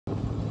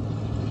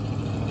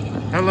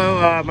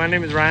Hello, my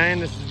name is Ryan.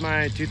 This is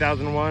my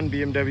 2001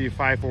 BMW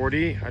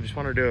 540. I just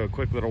want to do a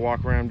quick little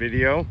walk around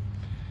video.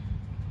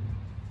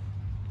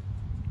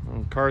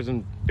 Car's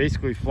in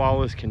basically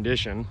flawless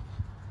condition.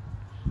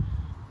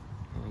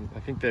 I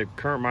think the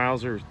current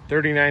miles are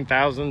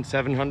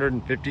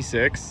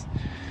 39,756.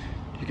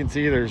 You can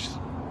see there's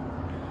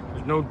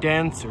no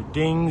dents or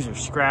dings or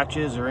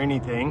scratches or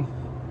anything.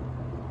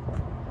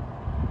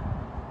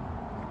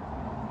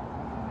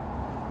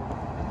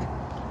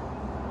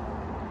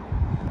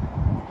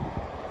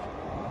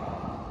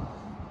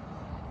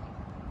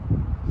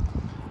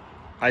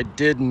 I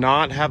did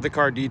not have the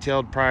car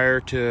detailed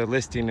prior to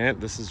listing it.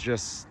 This is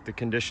just the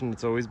condition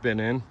it's always been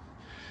in.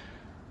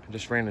 I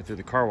just ran it through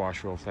the car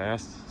wash real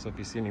fast. So if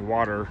you see any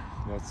water,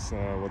 that's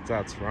what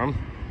that's from.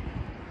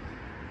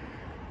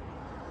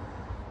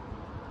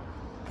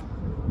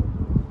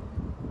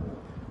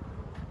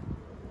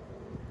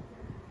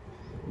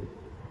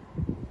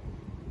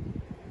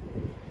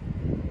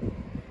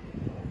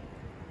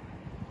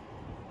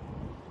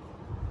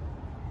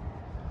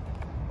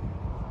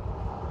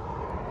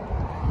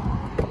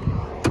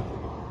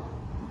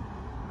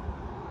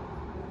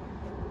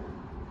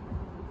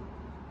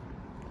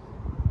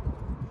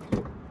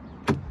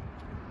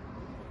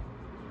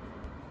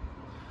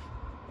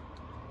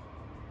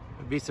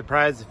 Be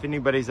surprised if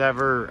anybody's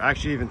ever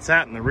actually even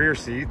sat in the rear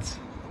seats.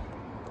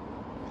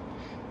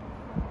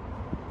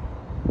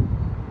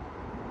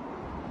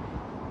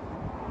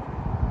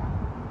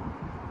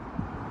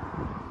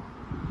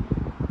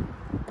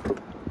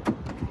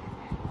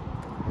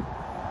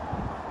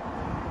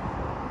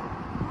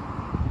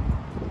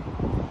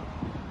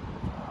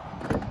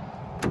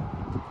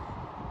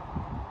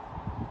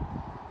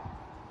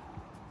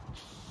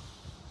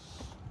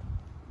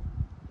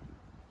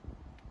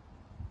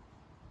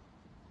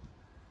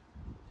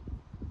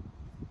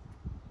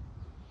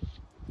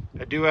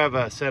 I do have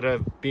a set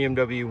of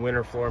BMW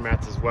winter floor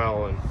mats as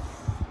well, and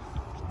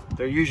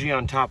they're usually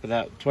on top of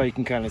that. That's why you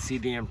can kind of see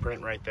the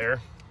imprint right there.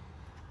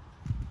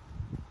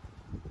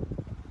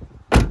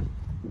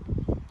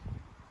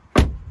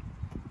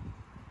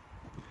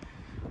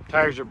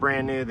 Tires are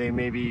brand new. They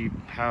maybe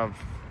have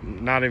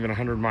not even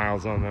 100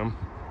 miles on them.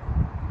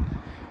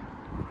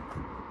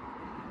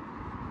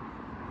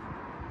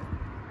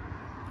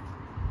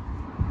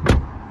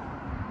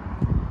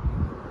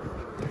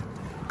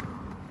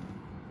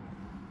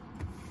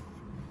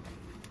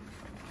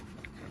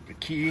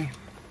 Key.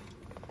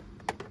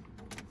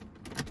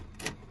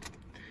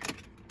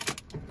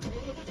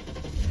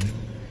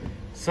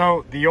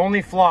 So the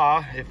only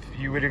flaw, if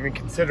you would even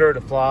consider it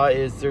a flaw,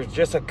 is there's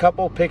just a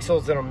couple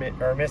pixels that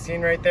are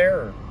missing right there,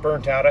 or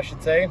burnt out I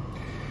should say.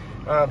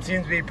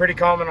 Seems to be pretty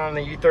common on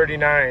the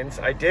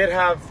E39s. I did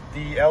have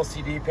the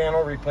LCD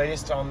panel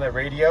replaced on the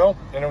radio,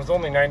 and it was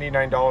only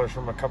 $99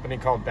 from a company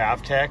called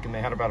Bavtech, and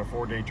they had about a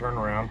 4-day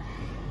turnaround.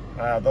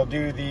 They'll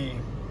do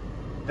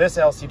this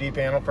LCD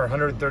panel for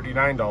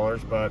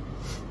 $139, but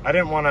I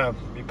didn't want to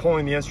be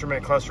pulling the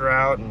instrument cluster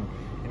out and,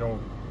 you know,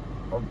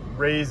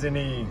 raise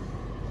any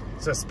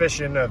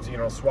suspicion of, you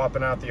know,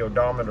 swapping out the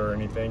odometer or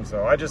anything.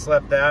 So I just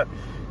left that,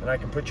 and I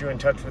can put you in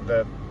touch with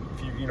the,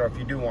 if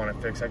you do want it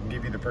fixed, I can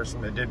give you the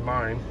person that did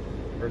mine,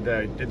 or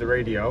that did the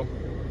radio.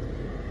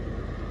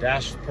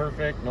 Dash is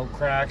perfect, no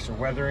cracks or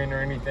weathering or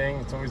anything.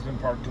 It's always been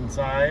parked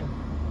inside.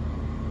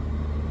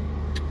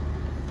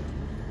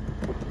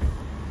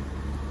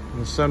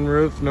 The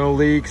sunroof, no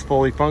leaks,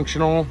 fully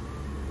functional.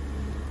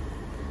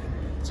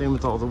 Same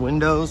with all the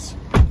windows.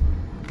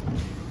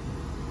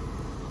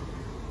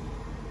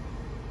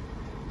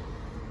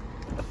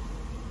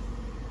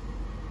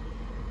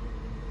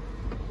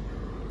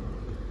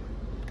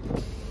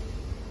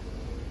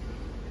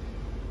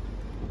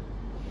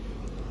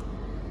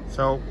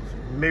 So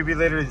maybe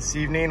later this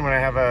evening when I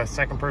have a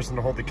second person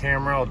to hold the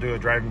camera, I'll do a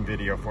driving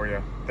video for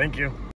you. Thank you.